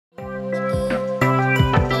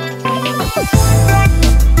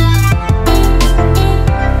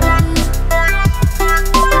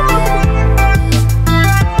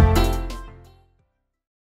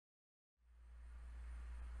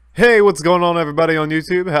Hey, what's going on, everybody on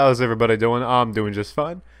YouTube? How's everybody doing? I'm doing just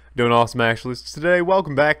fine. Doing awesome, actually. So today,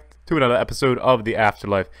 welcome back to another episode of the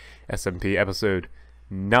Afterlife SMP, episode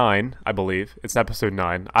 9, I believe. It's episode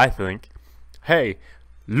 9, I think. Hey,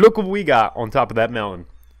 look what we got on top of that mountain.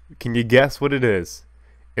 Can you guess what it is?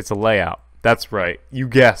 It's a layout. That's right. You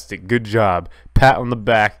guessed it. Good job. Pat on the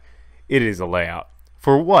back. It is a layout.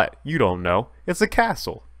 For what? You don't know. It's a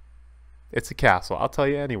castle. It's a castle. I'll tell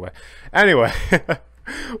you anyway. Anyway.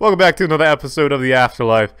 Welcome back to another episode of the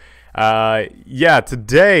Afterlife. Yeah,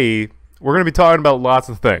 today we're going to be talking about lots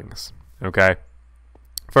of things, okay?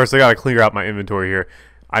 First, I got to clear out my inventory here.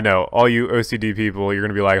 I know, all you OCD people, you're going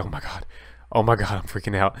to be like, oh my god, I'm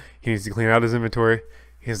freaking out. He needs to clean out his inventory.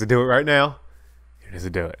 He has to do it right now. He needs to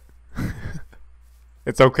do it.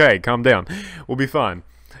 It's okay, calm down. We'll be fine.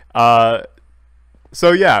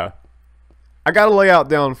 So yeah, I got a layout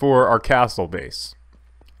down for our castle base.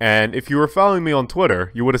 And if you were following me on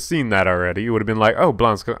Twitter, you would have seen that already. You would have been like, oh,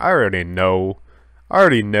 Blondskunk, I already know,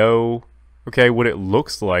 okay, what it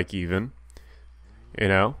looks like even, you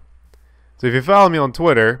know? So if you follow me on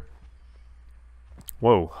Twitter,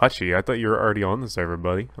 whoa, Hutchie, I thought you were already on the server,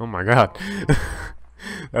 buddy. Oh my god.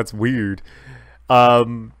 That's weird. I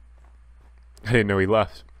didn't know he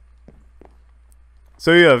left.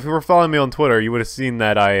 So yeah, if you were following me on Twitter, you would have seen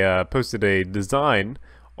that I posted a design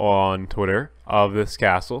on Twitter of this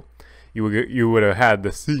castle. You would have had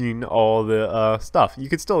the scene, all the stuff. You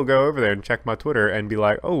could still go over there and check my Twitter and be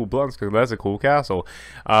like, oh, Blondskunk, that's a cool castle.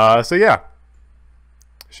 So yeah,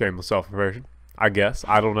 shameless self-promotion, I guess.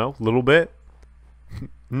 I don't know, a little bit.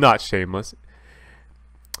 Not shameless.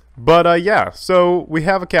 But yeah, so we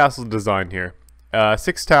have a castle design here.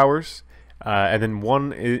 6 towers, and then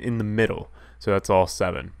 1 in the middle. So that's all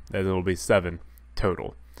 7. It'll be 7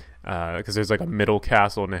 total. Because there's like a middle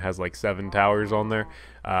castle and it has like 7 towers on there,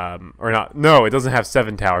 or not, no, it doesn't have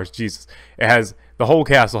 7 towers, Jesus, it has, the whole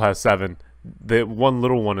castle has 7, the one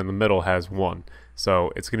little one in the middle has 1,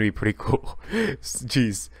 so it's gonna be pretty cool.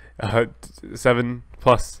 Jeez, 7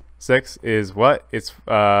 plus 6 is what? It's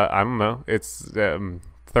I don't know, it's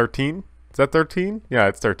 13, is that 13? Yeah,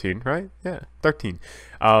 it's 13, right? Yeah, 13.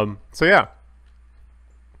 So yeah,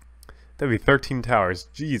 that'd be 13 towers.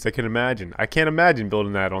 Jeez, I can imagine. I can't imagine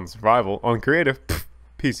building that on survival. On creative, pff,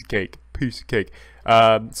 piece of cake. Piece of cake.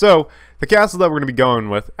 So, the castle that we're going to be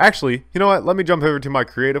going with... Actually, you know what? Let me jump over to my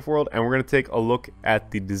creative world, and we're going to take a look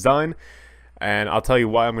at the design. And I'll tell you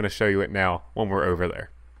why I'm going to show you it now when we're over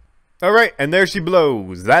there. Alright, and there she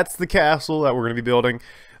blows. That's the castle that we're going to be building.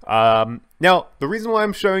 Now, the reason why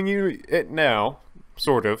I'm showing you it now,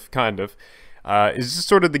 sort of, kind of, is just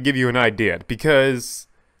sort of to give you an idea. Because...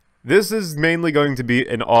 this is mainly going to be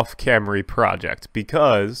an off-camera project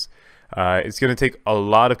because it's going to take a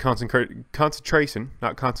lot of concentration,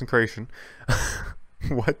 not concentration.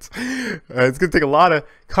 What? It's going to take a lot of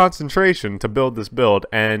concentration to build this build,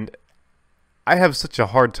 and I have such a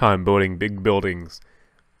hard time building big buildings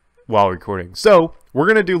while recording. So we're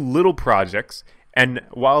going to do little projects, and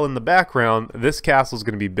while in the background, this castle is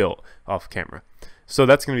going to be built off-camera. So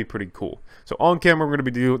that's going to be pretty cool. So on camera, we're going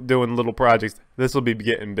to be doing little projects. This will be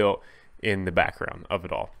getting built in the background of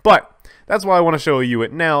it all. But that's why I want to show you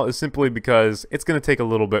it now, is simply because it's going to take a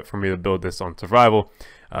little bit for me to build this on survival.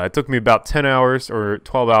 It took me about 10 hours or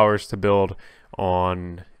 12 hours to build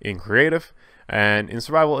in creative. And in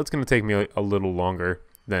survival, it's going to take me a little longer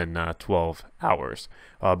than 12 hours.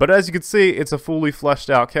 But as you can see, it's a fully fleshed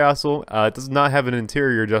out castle. It does not have an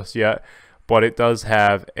interior just yet, but it does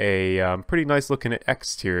have a pretty nice looking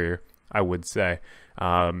exterior, I would say.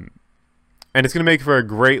 And it's going to make for a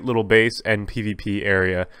great little base and PvP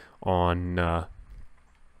area on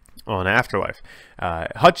Afterlife.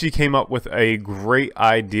 Hutchie came up with a great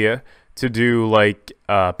idea to do like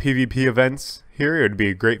PvP events here. It would be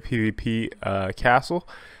a great PvP castle.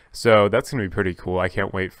 So that's going to be pretty cool. I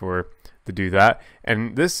can't wait to do that.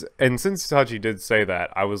 And since Hutchie did say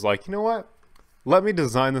that, I was like, you know what? Let me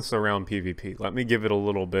design this around PvP. Let me give it a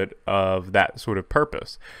little bit of that sort of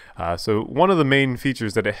purpose. So one of the main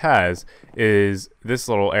features that it has is this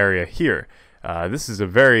little area here. This is a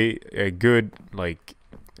very good, like,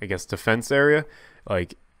 I guess, defense area.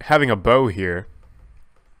 Like, having a bow here.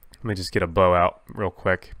 Let me just get a bow out real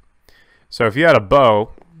quick. So if you had a bow,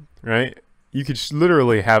 right, you could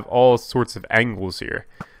literally have all sorts of angles here.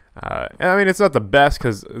 And I mean, it's not the best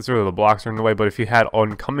because sort of the blocks are in the way, but if you had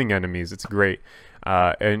oncoming enemies, it's great.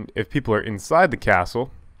 And if people are inside the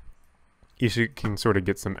castle, you can sort of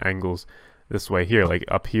get some angles this way here. Like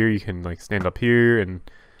up here, you can like stand up here and,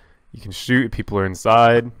 You can shoot if people are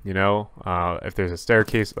inside, you know. If there's a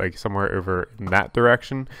staircase like somewhere over in that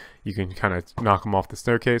direction, you can kind of knock them off the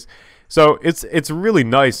staircase. So it's really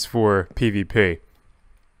nice for PvP.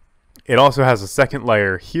 It also has a second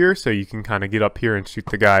layer here, so you can kind of get up here and shoot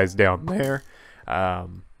the guys down there.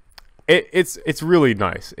 It's really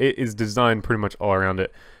nice. It is designed pretty much all around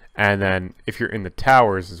it. And then if you're in the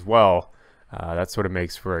towers as well, that sort of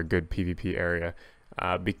makes for a good PvP area,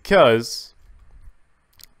 because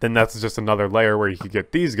then that's just another layer where you could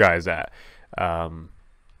get these guys at.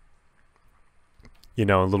 You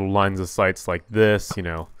know, little lines of sights like this, you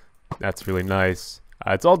know, that's really nice.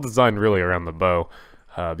 It's all designed really around the bow,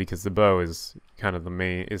 because the bow is kind of the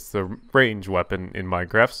main, it's the range weapon in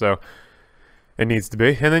Minecraft, so it needs to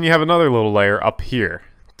be. And then you have another little layer up here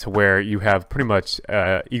to where you have pretty much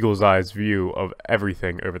eagle's eyes view of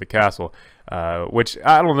everything over the castle, which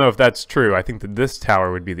I don't know if that's true. I think that this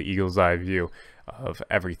tower would be the eagle's eye view of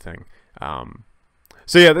everything.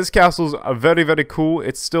 So yeah, this castle's very, very cool.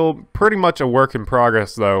 It's still pretty much a work in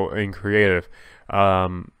progress though in creative,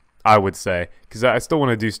 I would say, because I still want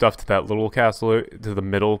to do stuff to that little castle, to the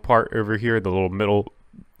middle part over here, the little middle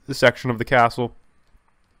section of the castle.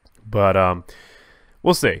 But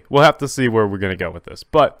we'll see. We'll have to see where we're going to go with this.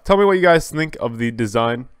 But tell me what you guys think of the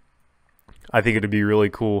design. I think it'd be really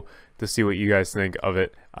cool to see what you guys think of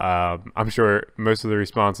it. I'm sure most of the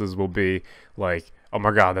responses will be like, oh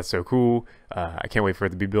my god, that's so cool. I can't wait for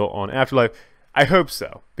it to be built on Afterlife. I hope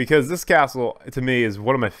so, because this castle, to me, is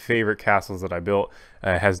one of my favorite castles that I built.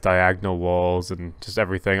 It has diagonal walls and just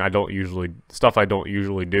everything I don't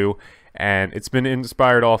usually do. And it's been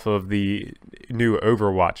inspired off of the new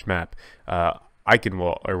Overwatch map, Icon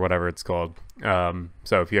Wall, or whatever it's called.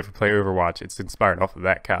 So if you ever play Overwatch, it's inspired off of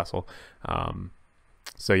that castle.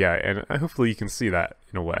 So yeah, and hopefully you can see that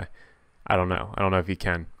in a way. I don't know if you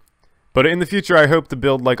can. But in the future, I hope to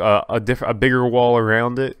build like a bigger wall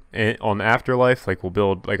around it on Afterlife. Like we'll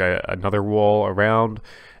build like another wall around,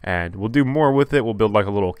 and we'll do more with it. We'll build like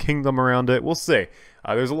a little kingdom around it. We'll see.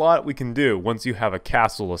 There's a lot we can do once you have a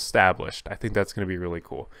castle established. I think that's going to be really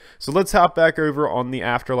cool. So let's hop back over on the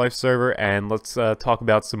Afterlife server, and let's talk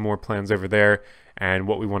about some more plans over there and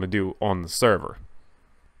what we want to do on the server.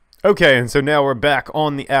 Okay, and so now we're back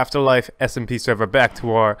on the Afterlife SMP server, back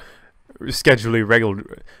to our regular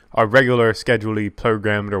schedulely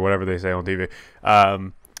programmed, or whatever they say on TV.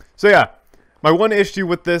 So yeah, my one issue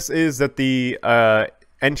with this is that the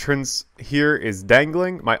entrance here is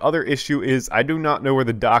dangling. My other issue is I do not know where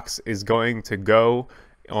the docks is going to go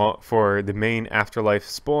for the main Afterlife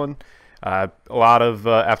spawn. A lot of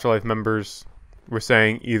Afterlife members were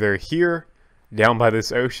saying either here, down by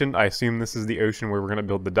this ocean, I assume this is the ocean where we're going to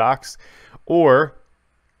build the docks, or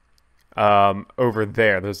over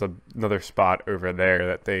there. There's another spot over there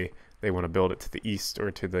that they want to build it to the east, or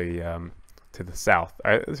to the south,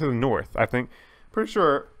 to the north. I think, pretty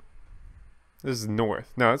sure this is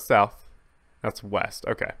north. No, it's south. That's west.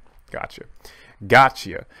 Okay, gotcha.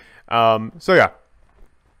 So yeah,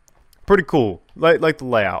 pretty cool. Like the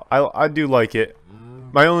layout. I do like it.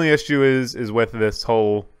 My only issue is with this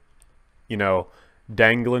whole, you know,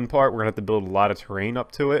 dangling part. We're gonna have to build a lot of terrain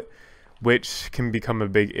up to it, which can become a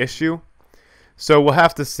big issue. So we'll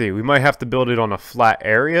have to see. We might have to build it on a flat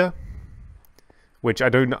area, which I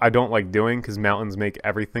don't like doing, because mountains make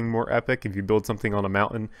everything more epic. If you build something on a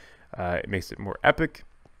mountain, it makes it more epic.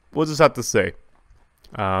 We'll just have to see.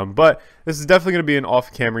 But this is definitely going to be an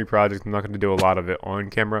off-camera project. I'm not going to do a lot of it on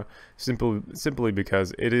camera, simply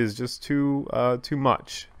because it is just too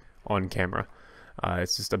much on camera.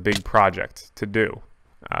 It's just a big project to do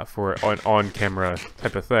for an on-camera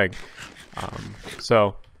type of thing.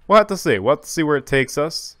 So we'll have to see. We'll have to see where it takes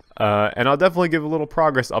us. And I'll definitely give a little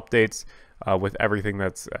progress updates with everything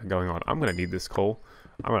that's going on. I'm going to need this coal.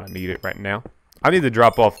 I'm going to need it right now. I need to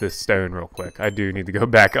drop off this stone real quick. I do need to go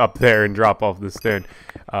back up there and drop off this stone.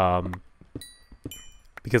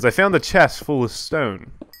 Because I found a chest full of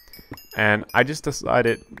stone. And I just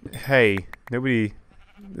decided, hey, nobody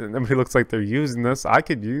looks like they're using this. I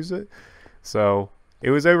could use it. So it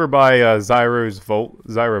was over by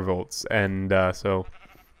Zyrovolts. And so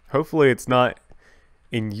hopefully it's not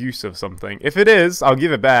in use of something. If it is, I'll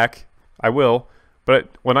give it back. I will.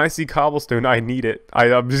 But when I see cobblestone, I need it.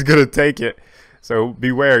 I'm just going to take it. So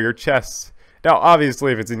beware your chests. Now,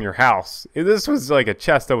 obviously, if it's in your house, if this was like a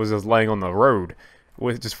chest that was just laying on the road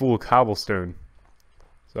with just full of cobblestone.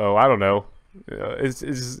 So I don't know. It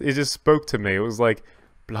just spoke to me. It was like,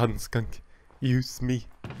 Blondskunk, use me,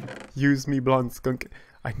 Blondskunk.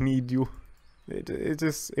 I need you.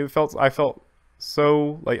 I felt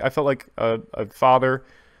so like a father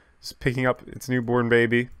just picking up its newborn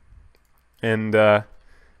baby, and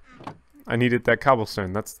I needed that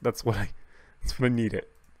cobblestone. That's what I needed.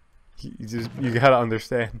 You gotta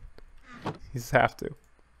understand. You just have to.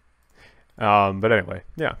 But anyway,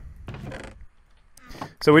 yeah.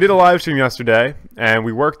 So we did a live stream yesterday, and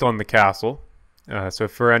we worked on the castle. So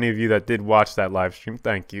for any of you that did watch that live stream,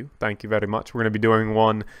 thank you very much. We're gonna be doing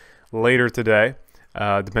one later today,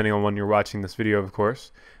 depending on when you're watching this video, of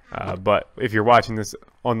course. But if you're watching this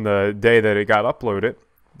on the day that it got uploaded,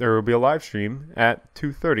 there will be a live stream at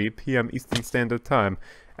 2:30 p.m. Eastern Standard Time,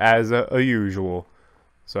 as usual.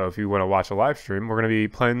 So if you want to watch a live stream, we're going to be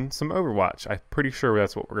playing some Overwatch. I'm pretty sure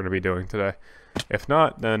that's what we're going to be doing today. If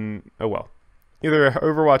not, then, oh well. Either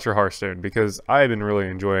Overwatch or Hearthstone, because I've been really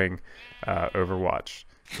enjoying Overwatch.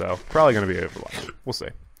 So probably going to be Overwatch. We'll see.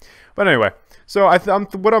 But anyway, so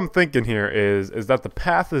what I'm thinking here is that the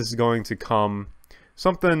path is going to come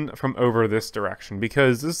something from over this direction,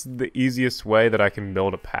 because this is the easiest way that I can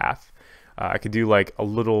build a path. I could do like a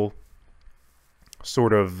little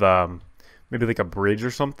sort of maybe like a bridge or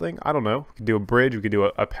something. I don't know. We could do a bridge. We could do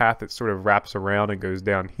a path that sort of wraps around and goes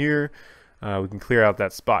down here. We can clear out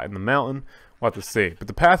that spot in the mountain. We'll have to see. But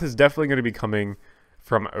the path is definitely going to be coming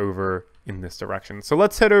from over in this direction. So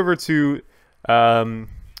let's head over to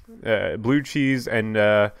Blue Cheese and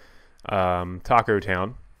Taco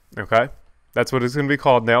Town. Okay? That's what it's going to be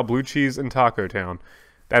called now. Blue Cheese and Taco Town.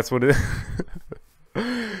 That's what it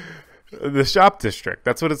is. The shop district.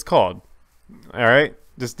 That's what it's called. Alright?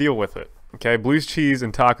 Just deal with it. Okay? Blue Cheese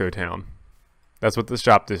and Taco Town. That's what the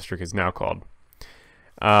shop district is now called.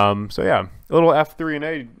 So yeah. A little F3 and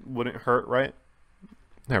A wouldn't hurt, right?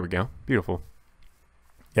 There we go. Beautiful.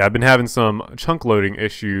 Yeah, I've been having some chunk loading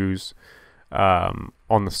issues on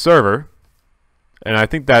the server. And I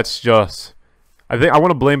think that's just... I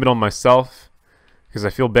want to blame it on myself, because I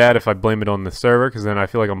feel bad if I blame it on the server, because then I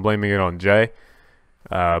feel like I'm blaming it on Jay.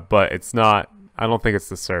 But it's not. I don't think it's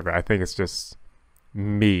the server. I think it's just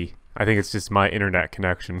me. I think it's just my internet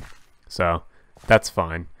connection. So that's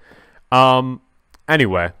fine.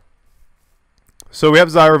 Anyway. So we have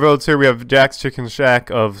Zyrovotes here. We have Jack's Chicken Shack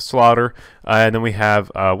of Slaughter. And then we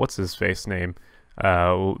have, what's his face name?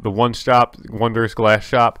 The One Stop, Wondrous Glass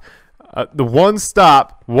Shop. The One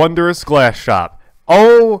Stop, Wondrous Glass Shop.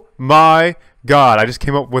 Oh my god, I just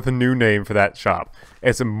came up with a new name for that shop.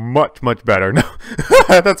 It's much, much better. No,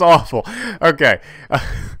 that's awful. Okay.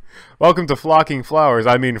 Welcome to Frolicking Flowers.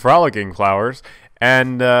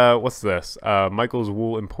 And what's this? Michael's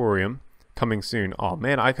Wool Emporium. Coming soon. Oh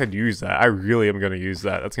man, I could use that. I really am going to use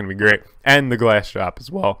that. That's going to be great. And the glass shop as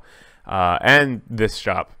well. And this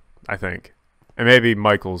shop, I think. And maybe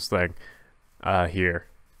Michael's thing here.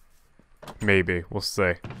 Maybe. We'll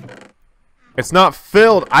see. It's not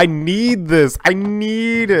filled. I need this. I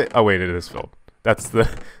need it. Oh, wait. It is filled. That's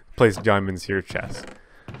the place Diamond's here chest.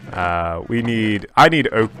 I need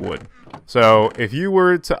oak wood. So, if you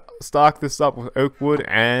were to stock this up with oak wood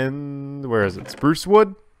and... Where is it? Spruce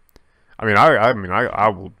wood? I mean, I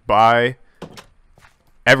will buy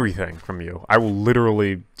everything from you. I will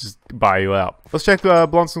literally just buy you out. Let's check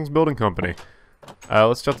Blondskunk's building company.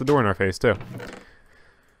 Let's shut the door in our face, too.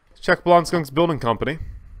 Check Blondskunk's building company.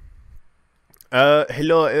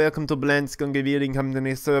 Hello, welcome to Blondskunk Building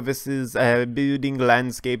Company Services. Building,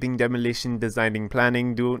 landscaping, demolition, designing,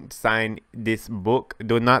 planning. Don't sign this book.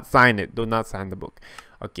 Do not sign it. Do not sign the book.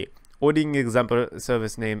 Okay. Ordering example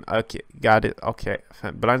service name. Okay, got it. Okay.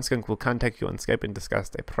 Blondskunk will contact you on Skype and discuss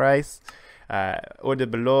the price. Order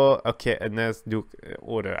below. Okay, and there's Duke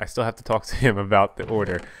order. I still have to talk to him about the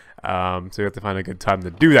order. So we have to find a good time to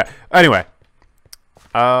do that. Anyway.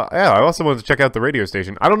 Yeah, I also wanted to check out the radio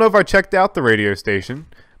station. I don't know if I checked out the radio station,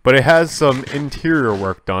 but it has some interior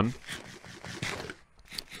work done.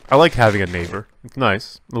 I like having a neighbor. It's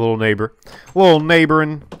nice. A little neighbor. A little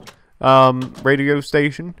neighboring radio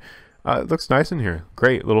station. It looks nice in here.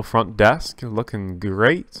 Great. Little front desk. Looking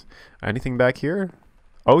great. Anything back here?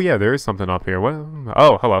 Oh, yeah, there is something up here. What?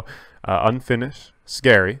 Oh, hello. Unfinished.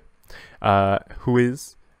 Scary. Who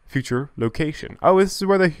is... Future location. Oh, this is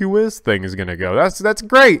where the Who Is thing is gonna go. That's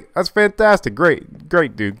great. That's fantastic. Great,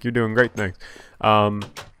 Duke. You're doing great things.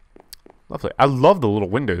 Lovely. I love the little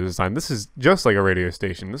window design. This is just like a radio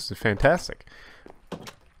station. This is fantastic.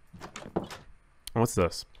 What's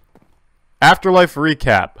this? Afterlife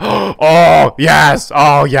recap. Oh yes.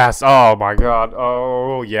 Oh yes. Oh my God.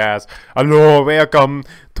 Oh yes. Hello. Welcome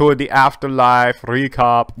to the Afterlife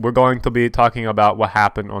recap. We're going to be talking about what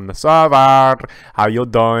happened on the server. How you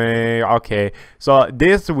doing? Okay. So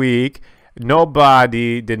this week,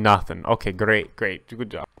 nobody did nothing. Okay. Great. Good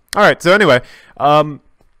job. All right. So anyway,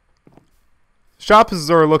 shops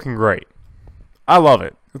are looking great. I love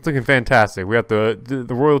it. It's looking fantastic. We got the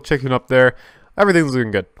royal chicken up there. Everything's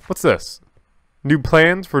looking good. What's this? New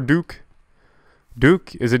plans for Duke?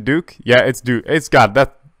 Duke? Is it Duke? Yeah, it's Duke. It's got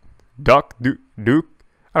that. Duck? Duke?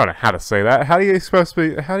 I don't know how to say that. How are you supposed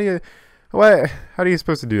to be? How are you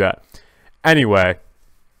supposed to do that? Anyway,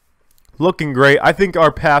 looking great. I think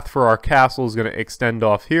our path for our castle is going to extend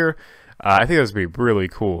off here. I think that's going to be really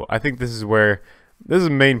cool. I think this is the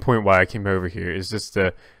main point why I came over here, is just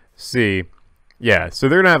to see. Yeah, so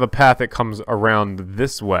they're going to have a path that comes around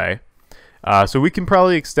this way. So we can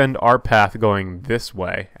probably extend our path going this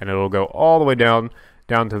way, and it'll go all the way down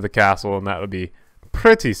to the castle, and that would be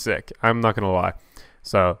pretty sick. I'm not going to lie.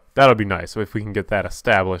 So that'll be nice if we can get that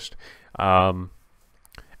established.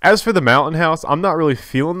 As for the mountain house, I'm not really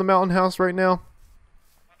feeling the mountain house right now.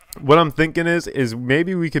 What I'm thinking is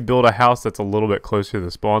maybe we could build a house that's a little bit closer to the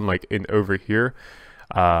spawn, like over here,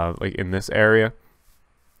 like in this area,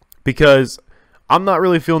 because I'm not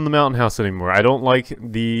really feeling the mountain house anymore. I don't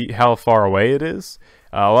like how far away it is.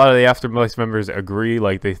 A lot of the Afterlife members agree,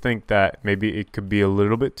 like they think that maybe it could be a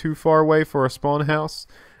little bit too far away for a spawn house,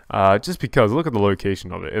 just because look at the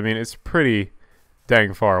location of it. I mean, it's pretty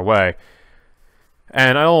dang far away.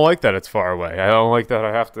 And I don't like that it's far away. I don't like that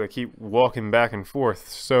I have to keep walking back and forth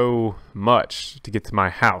so much to get to my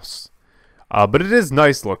house. But it is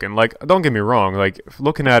nice looking. Like, don't get me wrong. Like,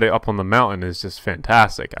 looking at it up on the mountain is just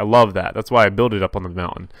fantastic. I love that. That's why I built it up on the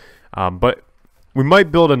mountain. But we might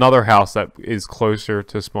build another house that is closer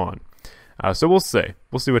to spawn. So we'll see.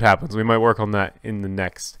 We'll see what happens. We might work on that in the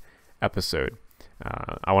next episode.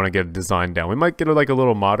 I want to get a design down. We might get like a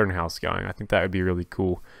little modern house going. I think that would be really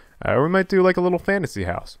cool. Or we might do like a little fantasy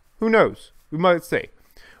house. Who knows? We might see.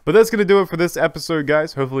 But that's going to do it for this episode,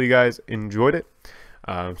 guys. Hopefully you guys enjoyed it.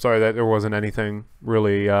 Sorry that there wasn't anything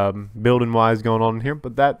really building-wise going on here.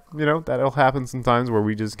 But that, that'll happen sometimes where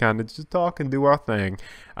we just kind of just talk and do our thing.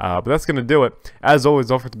 But that's going to do it. As always,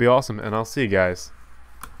 don't forget to be awesome. And I'll see you guys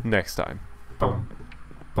next time. Boom.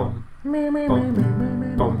 Boom.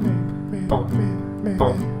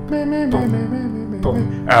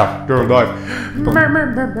 Afterlife.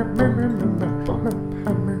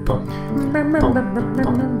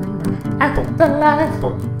 Afterlife,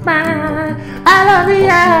 I love the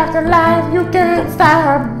afterlife, you can't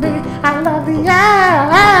stop me. I love the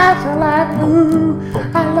afterlife, ooh,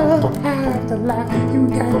 I love afterlife, you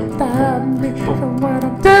can't stop me from what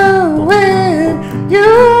I'm doing. You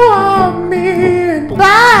are me and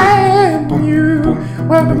I am you.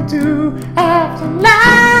 Welcome to Afterlife.